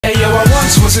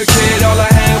once was a kid, all I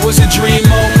had was a dream.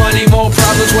 More money, more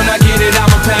problems, when I get it,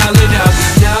 I'ma pile it up.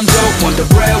 Now I'm dope, want the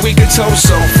bread we can toast,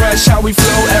 so fresh how we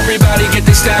flow, everybody get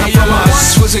their style from us.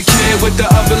 Once was a kid with the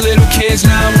other little kids,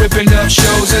 now I'm ripping up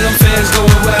shows and them fans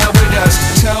going wild with us.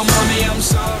 Tell mommy I'm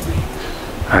sorry.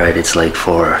 Alright, it's like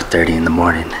 4:30 in the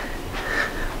morning.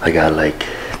 I got like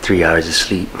 3 hours of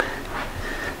sleep,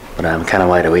 but I'm kind of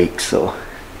wide awake. So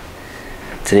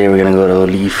today we're gonna go to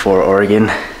leave for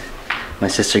Oregon. My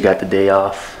sister got the day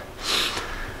off.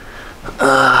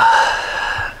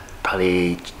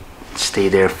 Probably stay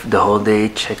there the whole day,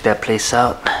 check that place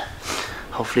out.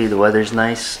 Hopefully the weather's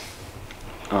nice.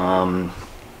 I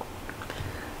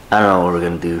don't know what we're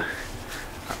gonna do.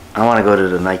 I want to go to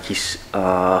the Nike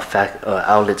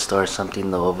outlet store or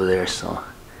something though over there, so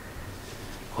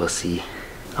we'll see.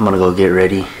 I'm gonna go get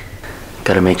ready.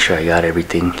 Gotta make sure I got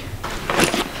everything.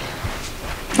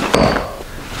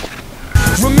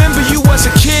 Remember you was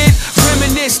a kid,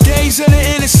 reminisce days of the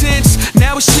innocence.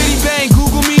 Now it's Chiddy bang,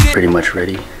 Google me. Pretty much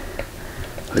ready.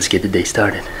 Let's get the day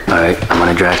started. Alright, I'm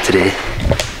gonna drive today.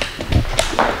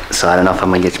 So I don't know if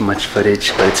I'm gonna get much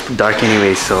footage, but it's dark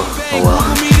anyway, so oh well.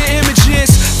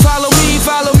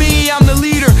 Follow me, I'm the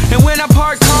leader. And when I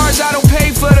park cars, I don't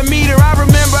pay for the meter. I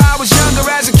remember I was younger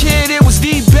as a kid, it was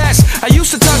the best. I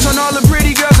used to touch on all the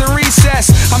pretty girls in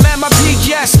recess. I'm at my peak,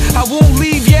 yes, I won't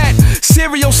leave yet.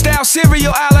 Cereal style,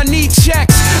 cereal aisle, I need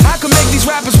checks. I can make these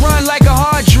rappers run like a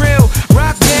hard drill.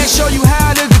 Rock band, show you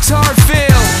how the guitar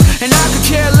feel. And I could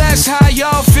care less how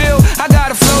y'all feel. I got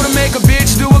a flow to make a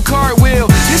bitch do a cartwheel.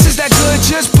 This is that good,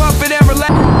 just pump it and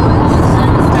relax.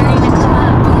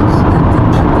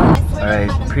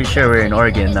 Alright, pretty sure we're in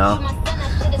Oregon now,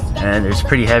 and there's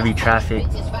pretty heavy traffic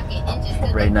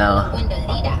right now,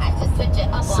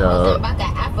 so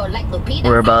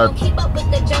we're about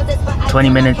 20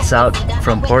 minutes out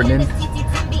from Portland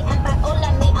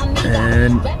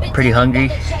and pretty hungry,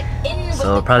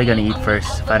 so we're probably gonna eat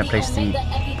first, find a place to eat,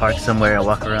 park somewhere and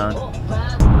walk around.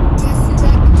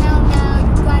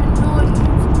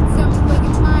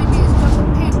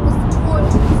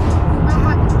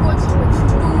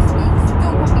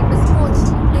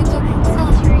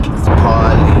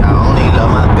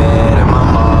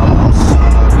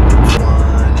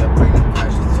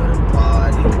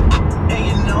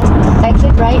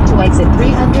 Right to exit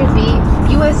 300B,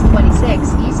 US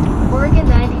 26 East, Oregon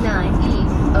 99E,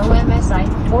 OMSI,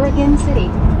 Oregon City.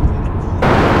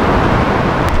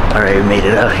 Alright, we made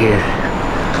it out here.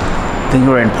 I think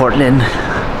we're in Portland,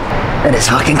 and it's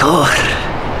fucking cold.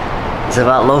 It's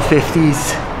about low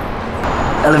 50s.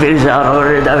 Elevators are out of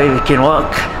order, that way we can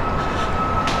walk.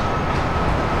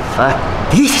 Fuck.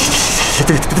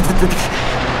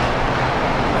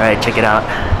 Alright, check it out.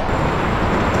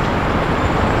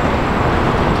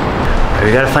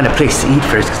 We gotta find a place to eat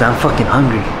first because I'm fucking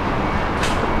hungry.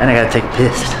 And I gotta take a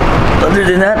piss. Other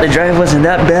than that, the drive wasn't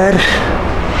that bad.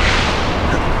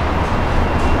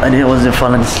 I wasn't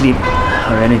falling asleep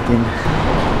or anything.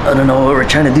 I don't know what we're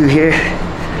trying to do here.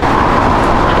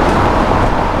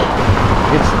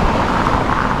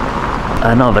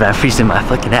 I know, but I'm freezing my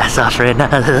fucking ass off right now.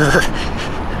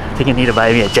 I think I need to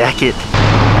buy me a jacket.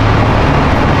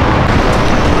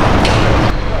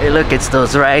 Hey look, it's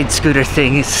those ride scooter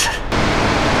things.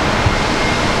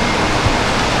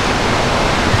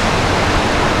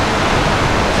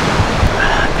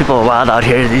 People are wild out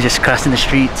here, they're just crossing the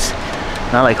streets.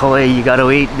 Not like Hawaii, you gotta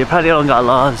wait. They probably don't got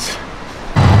laws.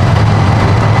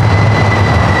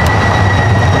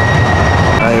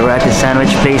 Alright, we're at the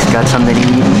sandwich place, got something to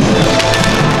eat.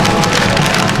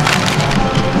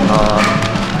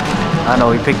 I don't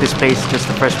know, we picked this place, just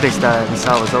the first place that we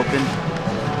saw was open.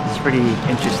 It's a pretty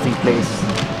interesting place,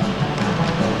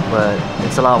 but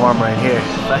it's a lot warmer in here.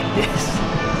 Like this.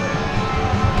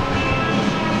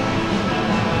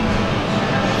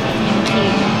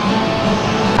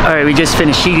 Alright, we just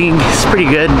finished eating. It's pretty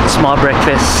good. Small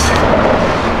breakfast.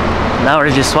 Now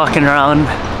we're just walking around.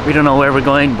 We don't know where we're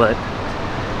going, but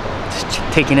just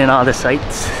taking in all the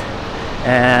sights.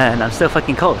 And I'm still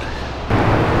fucking cold.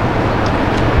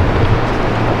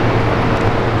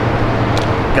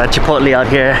 Got Chipotle out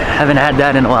here. Haven't had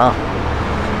that in a while.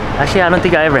 Actually, I don't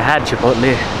think I ever had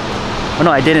Chipotle. Oh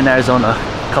no, I did in Arizona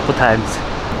a couple times.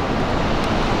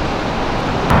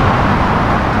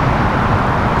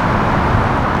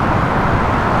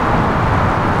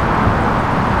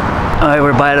 Alright,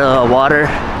 we're by the water,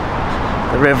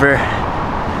 the river.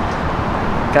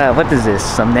 God, what is this?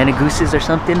 Some nanny-gooses or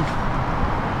something?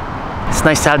 It's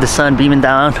nice to have the sun beaming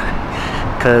down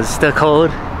because it's still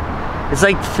cold. It's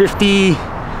like 50,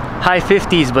 high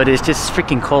 50s, but it's just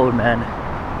freaking cold, man.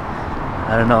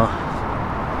 I don't know.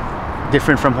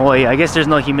 different from Hawaii. I guess there's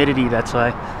no humidity, that's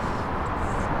why.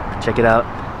 Check it out.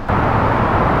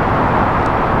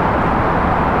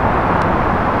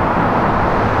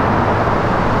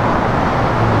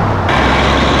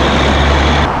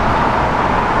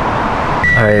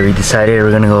 Alright, we decided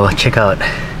we're gonna go check out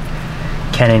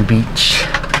Cannon Beach.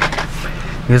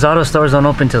 Because all the stores don't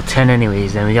open till 10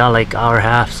 anyways, and we got like hour and a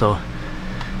half, so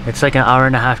it's like an hour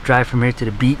and a half drive from here to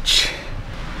the beach.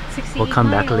 We'll come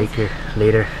back later.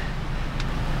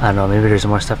 I don't know, maybe there's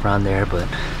more stuff around there, but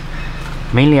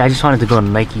mainly I just wanted to go to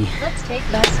Nike. Let's take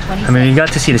bus 26. I mean, we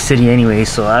got to see the city anyway,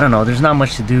 so I don't know, there's not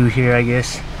much to do here, I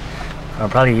guess. Or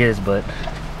probably is, but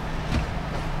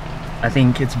I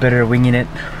think it's better winging it.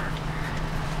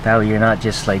 That way you're not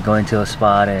just like going to a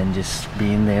spot and just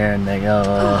being there and like,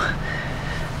 oh,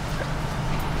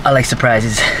 I like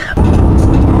surprises.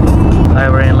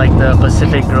 Alright, we're in like the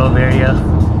Pacific Grove area.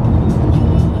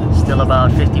 Still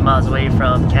about 50 miles away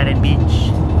from Cannon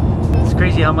Beach. It's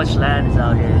crazy how much land is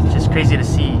out here. It's just crazy to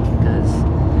see because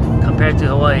compared to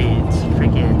Hawaii, it's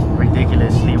freaking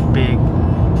ridiculously big.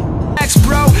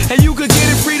 Bro, and you could get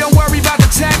it free, don't worry about the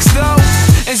tax though.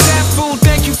 And Zap Food,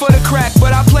 thank you for the crack,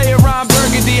 but I play around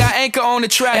Burgundy, I anchor on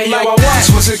the track. Hey, like yo, I once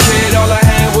was a kid, all I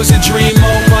had was a dream.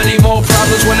 More money, more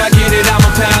problems, when I get it, I'ma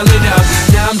pile it up.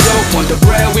 Now I'm dope, want the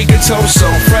bread we could toast,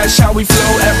 so fresh how we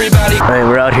flow, everybody. Alright,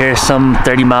 we're out here some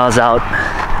 30 miles out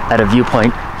at a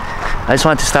viewpoint. I just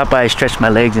wanted to stop by and stretch my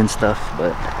legs and stuff,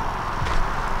 but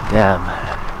damn,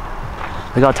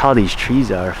 look how tall these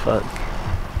trees are, fuck.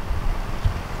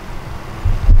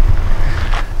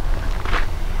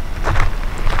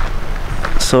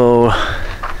 So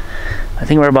I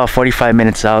think we're about 45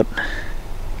 minutes out.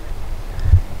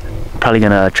 Probably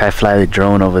gonna try fly the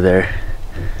drone over there.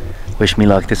 Wish me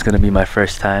luck, this is gonna be my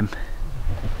first time.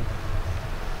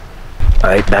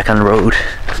 Alright, back on the road.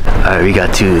 Alright, we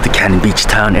got to the Cannon Beach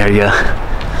town area.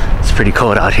 It's pretty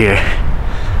cold out here.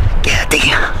 Yeah,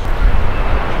 damn.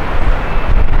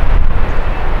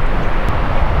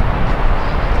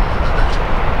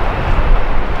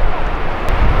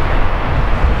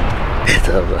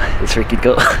 It's freaking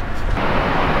cool.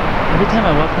 Every time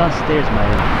I walk downstairs,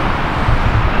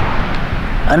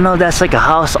 I don't know, that's like a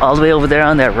house all the way over there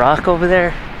on that rock over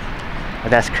there. Oh,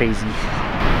 that's crazy.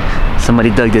 Somebody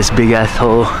dug this big ass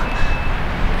hole.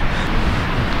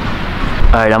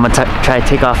 Alright, I'm gonna try to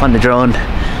take off on the drone.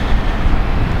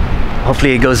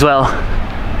 Hopefully it goes well.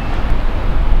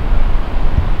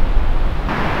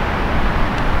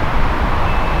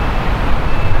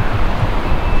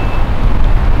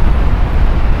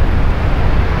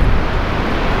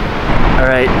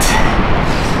 Alright,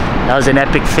 that was an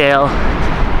epic fail.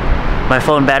 My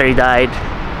phone battery died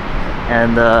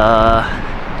and the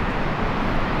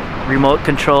remote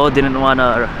control didn't want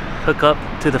to hook up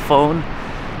to the phone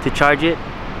to charge it.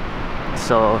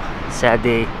 So, sad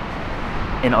day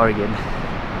in Oregon.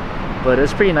 But it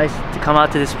was pretty nice to come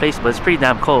out to this place, but it's pretty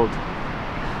damn cold.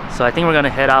 So I think we're gonna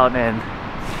head out and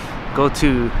go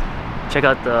to check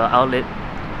out the outlet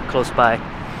close by.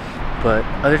 But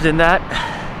other than that,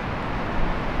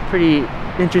 pretty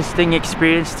interesting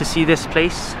experience to see this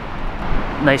place.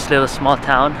 Nice little small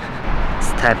town.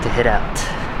 It's time to head out.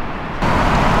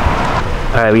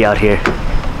 Alright, we out here.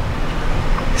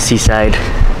 Seaside.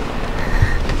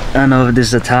 I don't know if this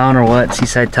is a town or what.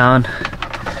 Seaside town.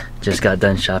 Just got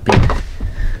done shopping.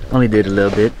 Only did a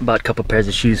little bit. Bought a couple pairs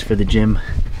of shoes for the gym.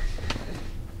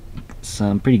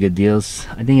 Some pretty good deals.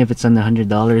 I think if it's under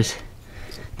 $100,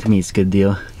 to me it's a good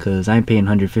deal, because I ain't paying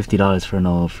 $150 for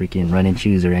no freaking running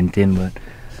shoes or anything. But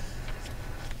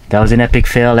that was an epic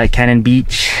fail at Cannon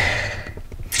Beach.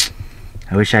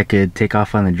 I wish I could take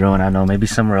off on the drone. I don't know, maybe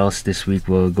somewhere else this week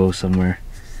we'll go somewhere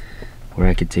where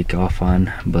I could take off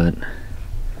on, but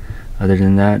other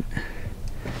than that,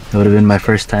 it would have been my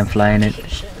first time flying it.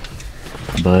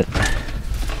 But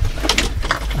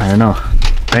I don't know.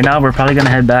 Right now we're probably gonna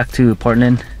head back to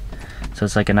Portland, so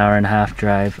it's like an hour and a half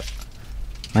drive.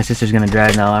 My sister's gonna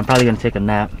drive now. I'm probably gonna take a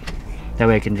nap. That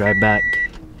way I can drive back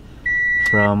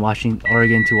from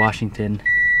Oregon to Washington.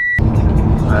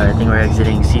 Alright, I think we're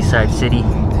exiting Seaside City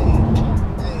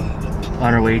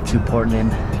on our way to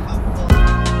Portland.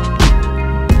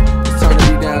 Turn the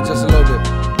beat down just a little bit.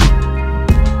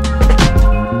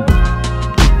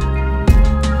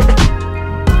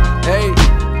 Hey,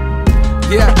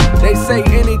 yeah, they say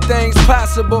anything's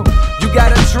possible. You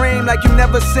got a dream like you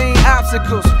never seen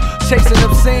obstacles. Chasing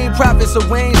obscene profits, so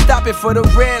we ain't stopping for the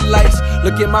red lights.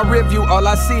 Look at my review, all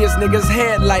I see is niggas'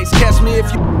 headlights. Catch me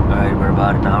if you. Alright, we're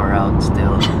about an hour out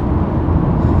still.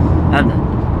 I'm done.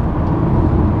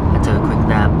 I took a quick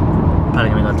nap.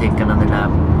 Probably gonna go take another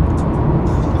nap.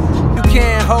 You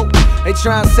can't hope They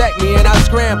try and sack me and I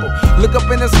scramble. Look up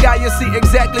in the sky, you see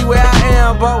exactly where I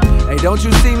am, bo. Hey, don't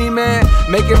you see me, man?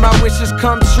 Making my wishes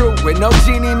come true with no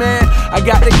genie, man. I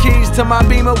got the keys to my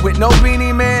Beamer with no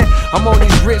beanie, man. I'm on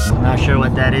these rich. I'm not sure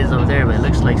what that is over there, but it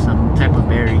looks like some type of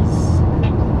berries.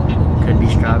 Could be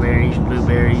strawberries,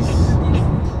 blueberries,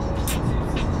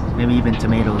 maybe even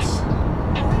tomatoes.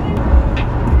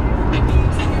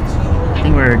 I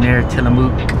think we're near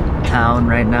Tillamook town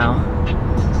right now.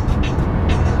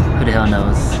 Who the hell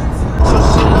knows?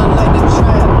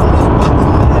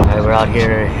 Alright, we're out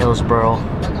here at Hillsboro.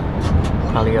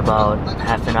 Probably about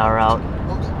half an hour out.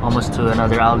 Almost to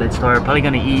another outlet store. Probably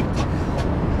gonna eat.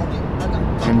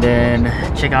 And then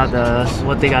check out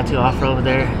what they got to offer over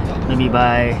there. Maybe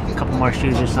buy a couple more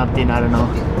shoes or something, I don't know.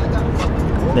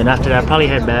 Then after that, probably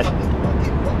head back.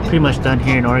 Pretty much done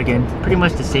here in Oregon. Pretty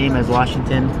much the same as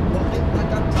Washington.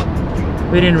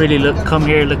 We didn't really come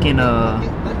here looking to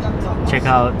check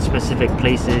out specific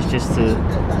places, just to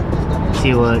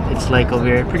see what it's like over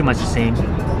here. Pretty much the same.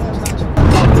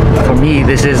 For me,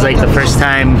 this is like the first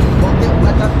time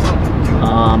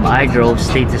I drove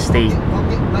state to state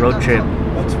road trip.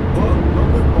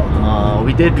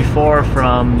 We did before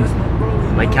from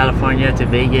like California to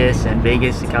Vegas and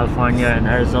Vegas to California and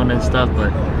Arizona and stuff,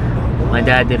 but my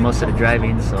dad did most of the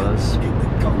driving, so it was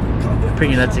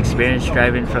pretty nuts experience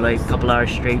driving for like a couple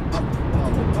hours straight.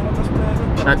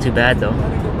 Not too bad though.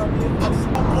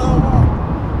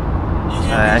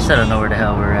 I still don't know where the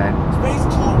hell we're at.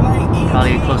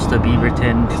 Probably close to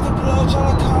Beaverton.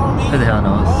 Who the hell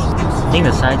knows? I think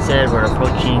the sign said we're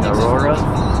approaching Aurora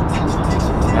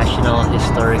National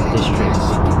Historic District.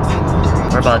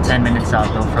 We're about 10 minutes out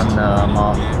though from the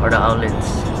mall or the outlets.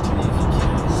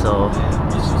 So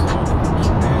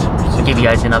I'll give you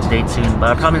guys an update soon, but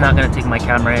I'm probably not gonna take my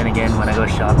camera in again when I go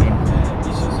shopping.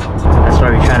 That's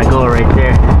where we're trying to go right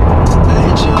there.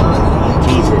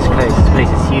 Jesus Christ, this place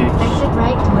is huge.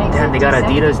 Damn, they got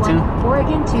Adidas too.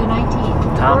 Oregon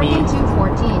 219. Tommy. Oregon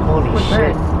 214. Holy Woodburn.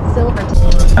 shit.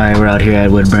 Silverton. Alright, we're out here at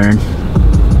Woodburn.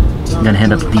 Gonna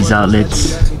head up these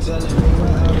outlets.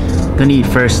 Gonna eat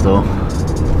first though.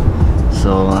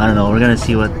 So I don't know, we're gonna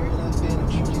see what.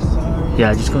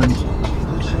 Yeah, just going.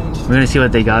 We're gonna see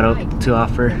what they got up to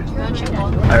offer.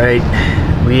 Alright,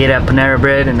 we ate at Panera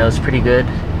Bread and it was pretty good.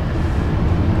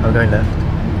 We're going left.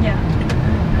 Yeah.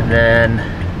 And then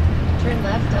Turn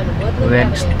left on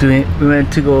Woodland we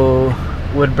went to go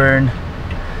Woodburn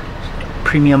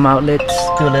Premium Outlets,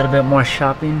 do a little bit more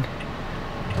shopping.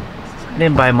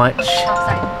 Didn't buy much,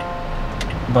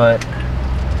 but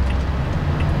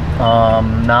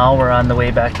now we're on the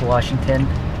way back to Washington.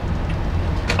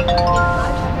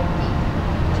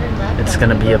 It's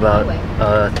gonna be about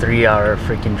a 3-hour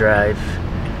freaking drive.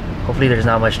 Hopefully there's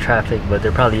not much traffic, but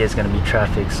there probably is gonna be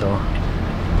traffic, so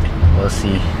we'll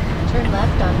see.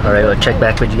 Alright, we'll check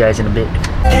back with you guys in a bit.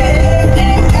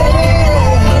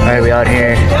 Alright, we out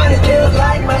here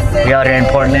in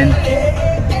Portland.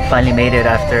 Finally made it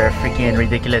after a freaking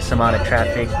ridiculous amount of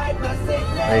traffic,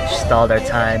 which stalled our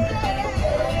time.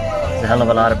 There's a hell of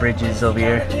a lot of bridges over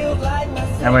here,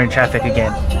 and we're in traffic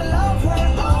again.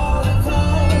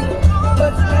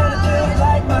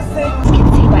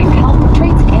 By Calvin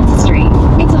Trades Industry.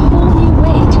 It's a whole new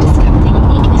way to discover the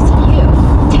uniqueness of you.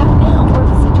 Tap now or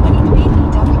visit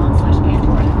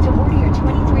 23andme.com/Pandora to order your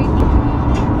 23andMe.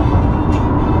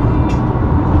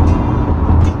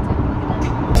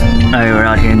 Alright, we're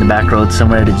out here in the back roads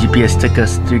somewhere. The GPS took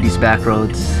us through these back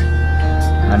roads.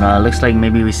 I don't know, it looks like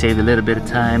maybe we saved a little bit of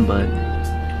time, but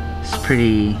it's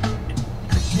pretty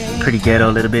ghetto,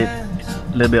 a little bit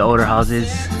older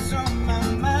houses.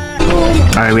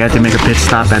 Alright, we had to make a pit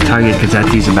stop at Target because I had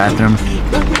to use the bathroom.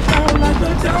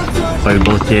 But we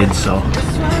both did, so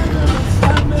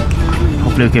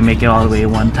hopefully we can make it all the way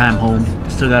one time home.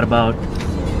 Still got about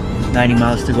 90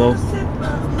 miles to go.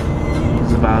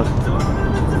 It's about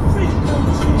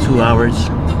 2 hours.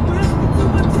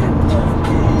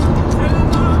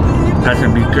 Got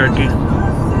some beef jerky.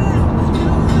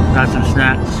 Got some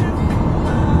snacks.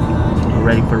 We're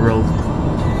ready for the road.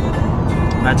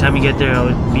 By the time we get there,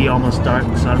 it'll be almost dark.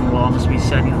 The sun will almost be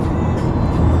setting.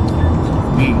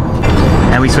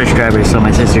 And we switched drivers, so my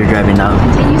sister is driving now.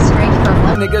 Continue straight for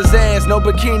one. Niggas ass, no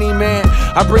bikini, man.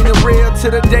 I bring the real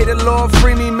to the day the Lord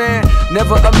free me, man.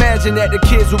 Never imagined that the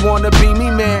kids would wanna be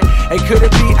me, man. Hey, could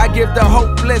it be I give the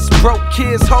hopeless, broke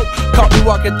kids hope? Caught me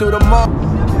walking through the mall.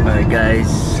 Alright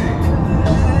guys,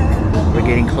 we're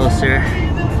getting closer.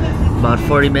 About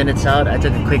 40 minutes out. I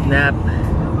took a quick nap.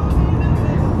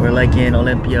 We're like in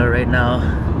Olympia right now.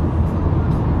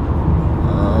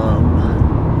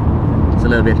 It's a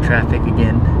little bit of traffic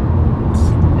again.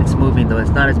 It's moving though.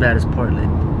 It's not as bad as Portland.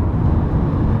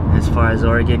 as far as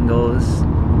Oregon goes.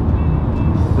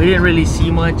 We didn't really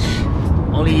see much,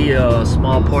 only a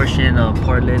small portion of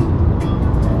Portland,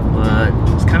 but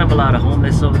it's kind of a lot of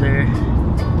homeless over there.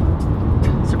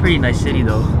 It's a pretty nice city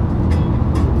though,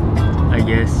 I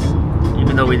guess,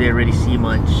 even though we didn't really see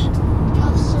much.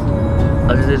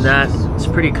 Other than that, it's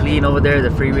pretty clean over there. The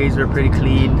freeways were pretty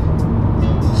clean,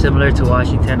 similar to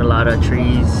Washington, a lot of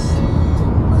trees.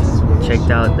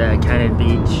 Checked out that Cannon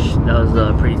Beach. That was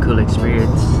a pretty cool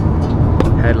experience.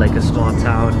 Had like a small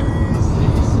town.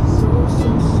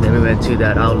 Then we went to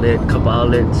that outlet, couple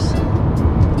outlets.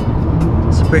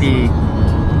 It's a pretty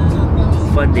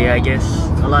fun day, I guess.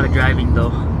 A lot of driving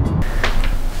though.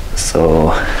 So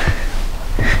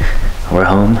we're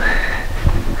home.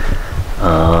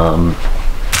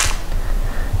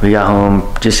 We got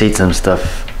home, just ate some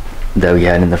stuff that we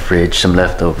had in the fridge, some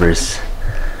leftovers.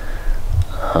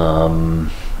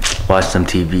 Watched some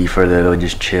TV for a little,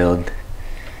 just chilled.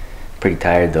 Pretty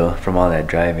tired though from all that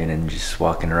driving and just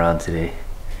walking around today.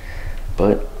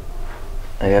 But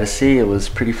I gotta say, it was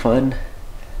pretty fun.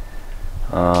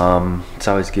 It's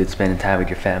always good spending time with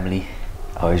your family.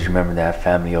 Always remember to have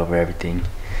family over everything.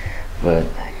 But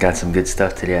got some good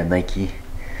stuff today at Nike.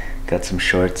 Got some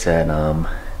shorts at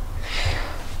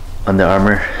Under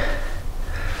Armour.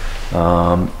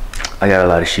 I got a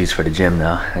lot of shoes for the gym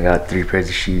now. I got 3 pairs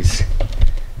of shoes.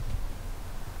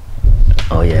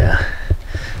 Oh yeah.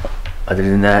 Other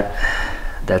than that,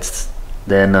 that's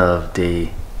the end of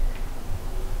day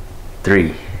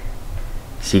 3.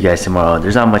 See you guys tomorrow.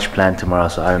 There's not much planned tomorrow,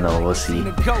 so I don't know. We'll see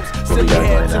what we got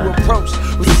going on.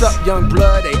 What's up, young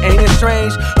blood? They ain't it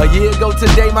strange? A year ago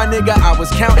today, my nigga, I was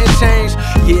counting change.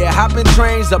 Yeah, hopping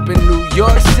trains up in New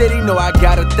York City. No, I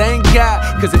gotta thank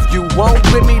God, cause if you weren't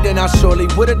with me, then I surely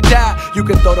would've died. You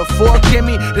can throw the fork in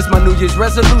me. This my New Year's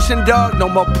resolution, dog. No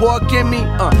more pork in me.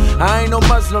 I ain't no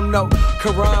Muslim, no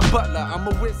Quran butler. I'm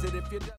a wizard if you